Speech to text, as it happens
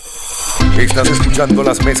Estás escuchando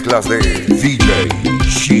las mezclas de DJ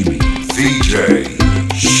Shimi, DJ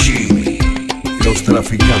Shimi,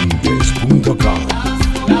 lostraficantes.com.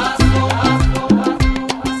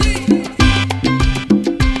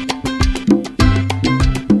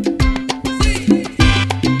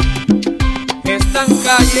 Están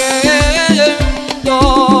cayendo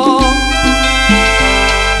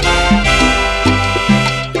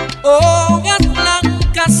hojas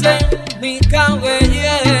blancas en mi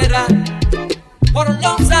cabellera por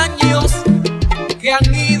los años que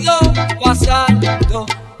han ido pasando.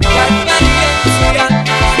 La experiencia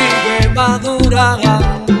sigue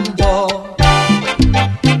madurando.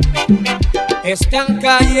 Están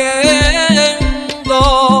cayendo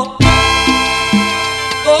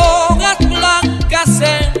hojas blancas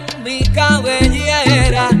en mi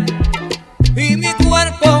cabellera y mi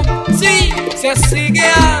cuerpo sí se sigue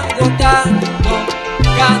agotando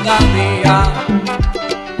cada día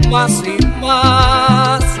más y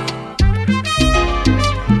más.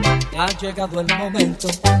 Ha llegado el momento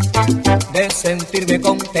de sentirme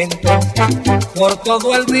contento por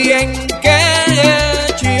todo el bien que he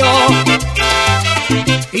hecho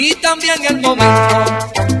y también el momento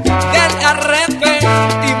del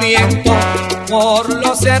arrepentimiento por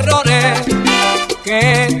los errores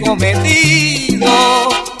que he cometido.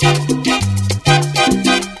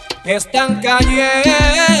 Están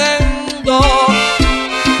cayendo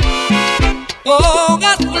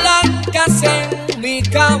hojas blancas en mi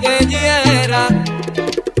cabellera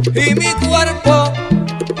y mi cuerpo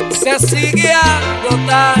se sigue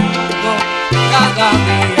agotando cada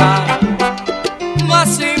día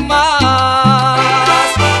más y más.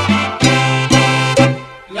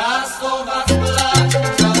 Las hojas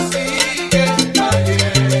blancas siguen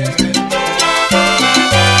cayendo.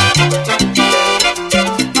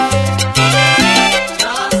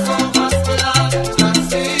 Las hojas blancas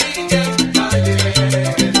siguen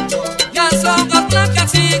cayendo. Las hojas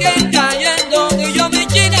blancas siguen cayendo y yo mi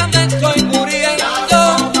china me estoy muriendo. Las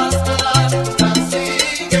hojas blancas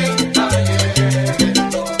siguen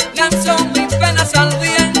cayendo. Lanzo mis penas al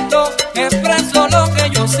viento, expreso lo que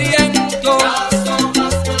yo siento. Las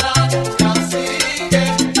hojas blancas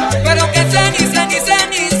siguen cayendo. Pero que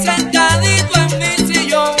sentadito en mi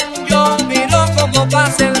sillón, yo miro cómo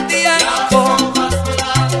pasa el tiempo. Las hojas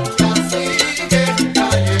blancas siguen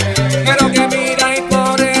cayendo. Pero que mira y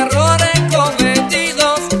por errores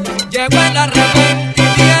cometidos llegó el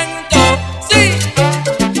arrepentimiento. Sí.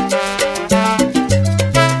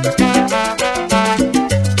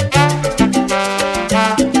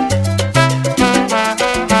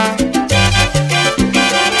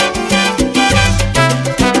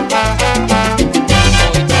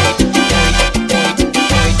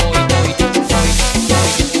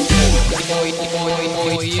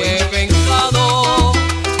 Hoy he pensado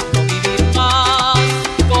no vivir más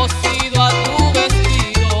cosido a tu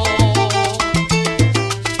vestido.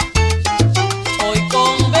 Hoy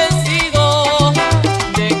convencido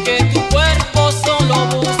de que tu cuerpo solo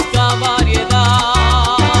busca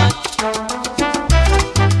variedad.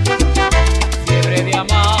 Fiebre de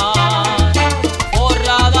amar,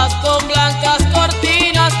 forradas con blancas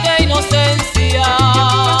cortinas de inocencia.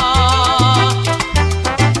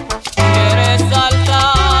 Quieres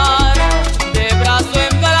saltar de brazo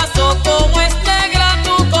en brazo como es negra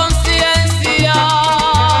tu conciencia.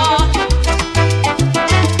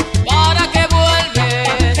 ¿Para qué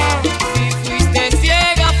vuelves si fuiste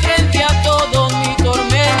ciega frente a todo mi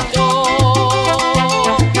tormento?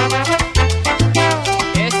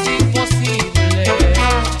 Es imposible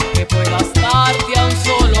que puedas darte a un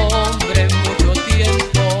solo hombre en mucho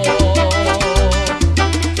tiempo.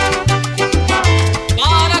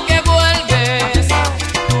 ¿Para qué vuelves?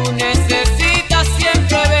 Tú necesitas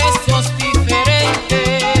siempre besos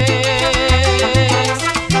diferentes.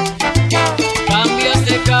 Cambias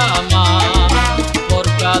de cama por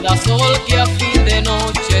cada sol que a fin de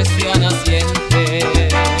noche sea naciente.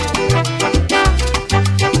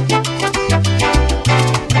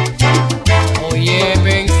 Hoy he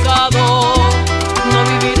pensado no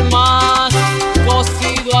vivir más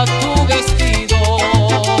cosido a tu vestido.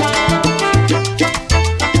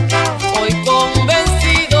 Hoy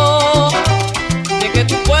convencido de que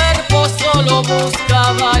tu cuerpo solo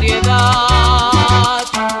busca variedad.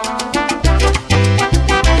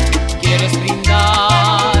 Quieres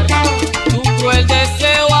brindar tu cruel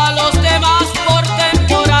deseo a los demás por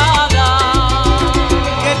temporada.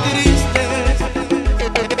 Qué triste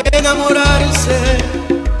enamorarse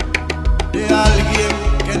de alguien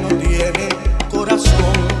que no tiene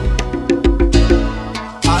corazón,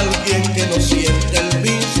 alguien que no siente el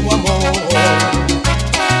mismo amor.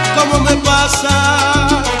 Como me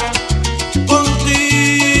pasa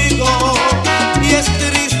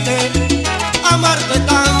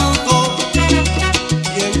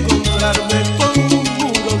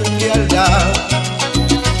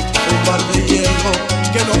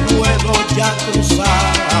ya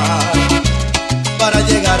cruzar para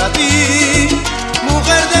llegar a ti,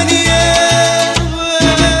 mujer de nieve.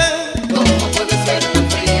 ¿Cómo puede ser tan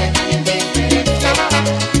fría y tan indiferente?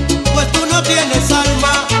 Pues tú no tienes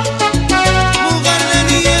alma, mujer de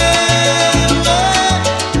nieve.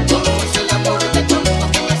 ¿Cómo es el amor de cuando no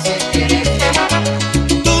me hace quererte?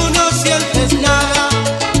 Tú no sientes nada,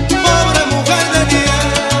 pobre mujer de nieve.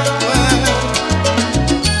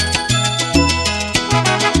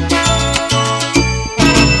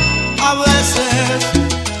 A veces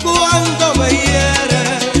cuando me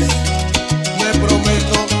hieres me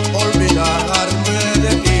prometo olvidarme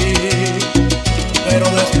de ti, pero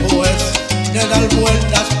después de dar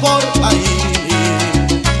vueltas por ahí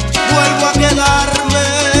vuelvo a quedarme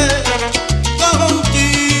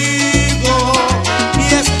contigo. Y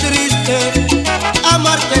es triste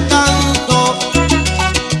amarte tanto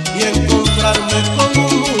y encontrarme con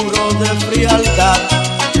un muro de frialdad,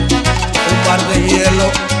 un mar de hielo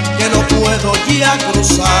que no puedo ya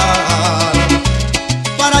cruzar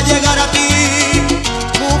para llegar a ti,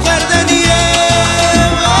 mujer de nieve.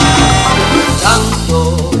 Tanto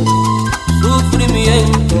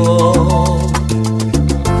sufrimiento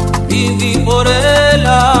viví por el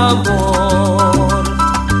amor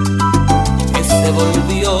que se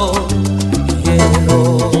volvió hielo,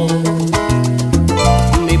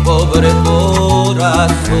 mi pobre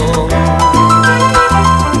corazón.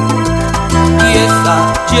 Y esa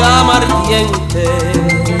llama ardiente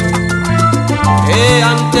que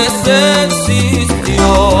antes existió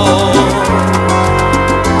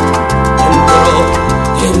dentro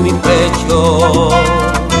de mi pecho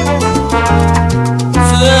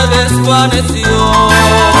se desvaneció,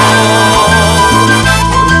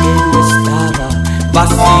 porque estaba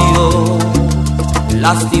vacío,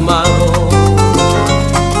 lastimado,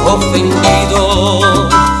 ofendido,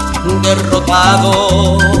 derrotado,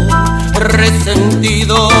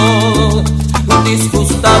 resentido,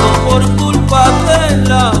 disgustado por culpa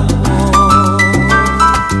del amor,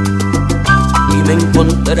 y me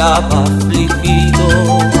encontraba afligido,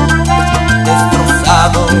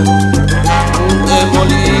 destrozado,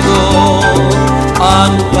 demolido,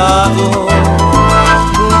 anulado,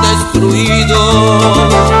 destruido,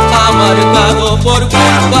 amargado por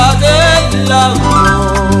culpa del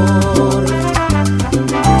amor.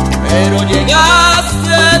 Pero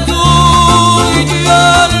llegaste tú y yo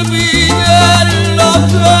olvidé lo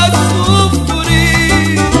que sufrí,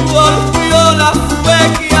 volvió la fe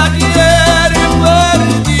que ayer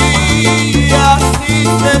perdí, y así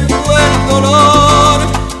se fue el dolor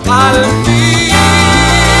al fin.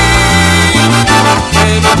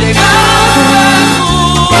 Pero llegaste tú,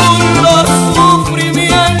 los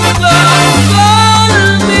sufrimientos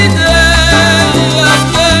olvidé,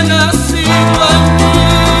 que nacido en mí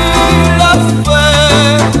la fe,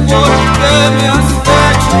 porque me has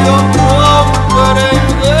hecho comprender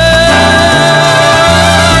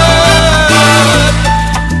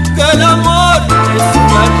que el amor es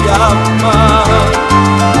una llama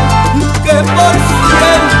que por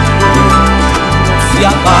siempre se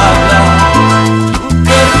apaga,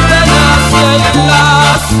 que renace en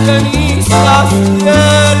las cenizas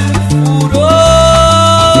del furor.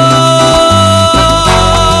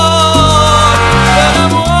 El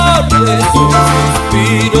amor es un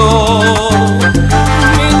suspiro,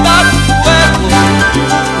 mitad fuego,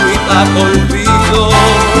 mitad olvido,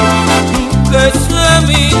 que se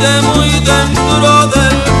mide muy dentro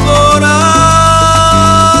del corazón.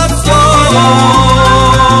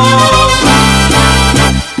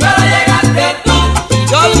 Pero llegaste tú y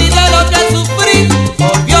yo olvidé lo que sufrí,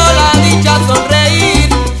 volvió la dicha a sonreír,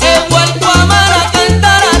 he vuelto a amar, a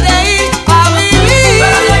cantar, a reír, a vivir.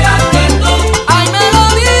 Pero llegaste tú, hay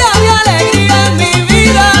melodía de alegría en mi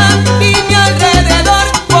vida y mi alrededor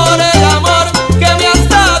por el amor que me has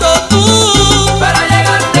dado tú. Pero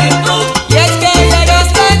llegaste tú, y es que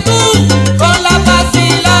llegaste tú con la paz y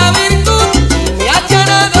la virtud, me has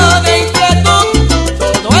llenado de inquietud,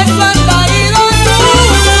 todo eso has traído tú.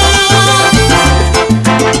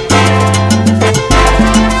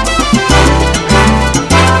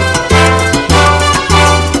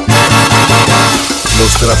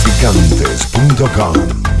 Lostraficantes.com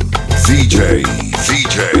DJ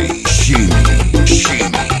ShimiNyc.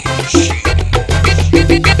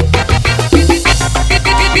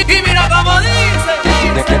 Y mira cómo dice.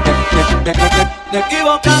 Te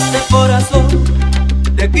equivocaste, corazón,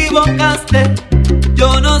 te equivocaste.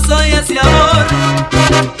 Yo no soy ese amor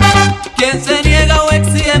quien se niega o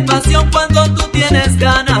exige pasión cuando tú tienes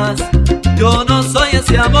ganas. Yo no soy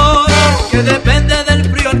ese amor que depende del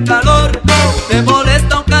frío o el calor, te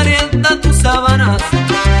molesta o calienta tus sábanas.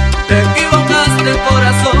 Te equivocaste,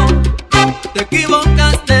 corazón,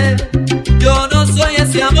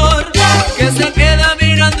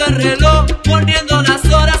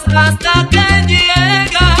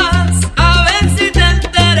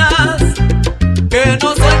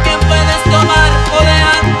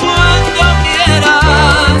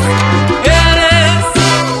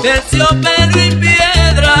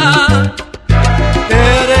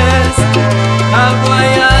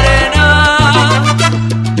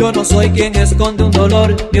 soy quien esconde un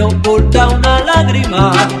dolor ni oculta una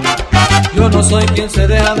lágrima. Yo no soy quien se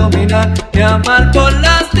deja dominar ni amar por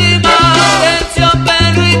lastimar. Silencio,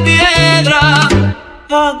 pelo y piedra,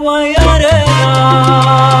 agua y arena.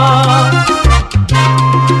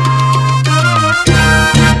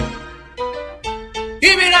 Y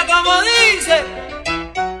mira cómo dice.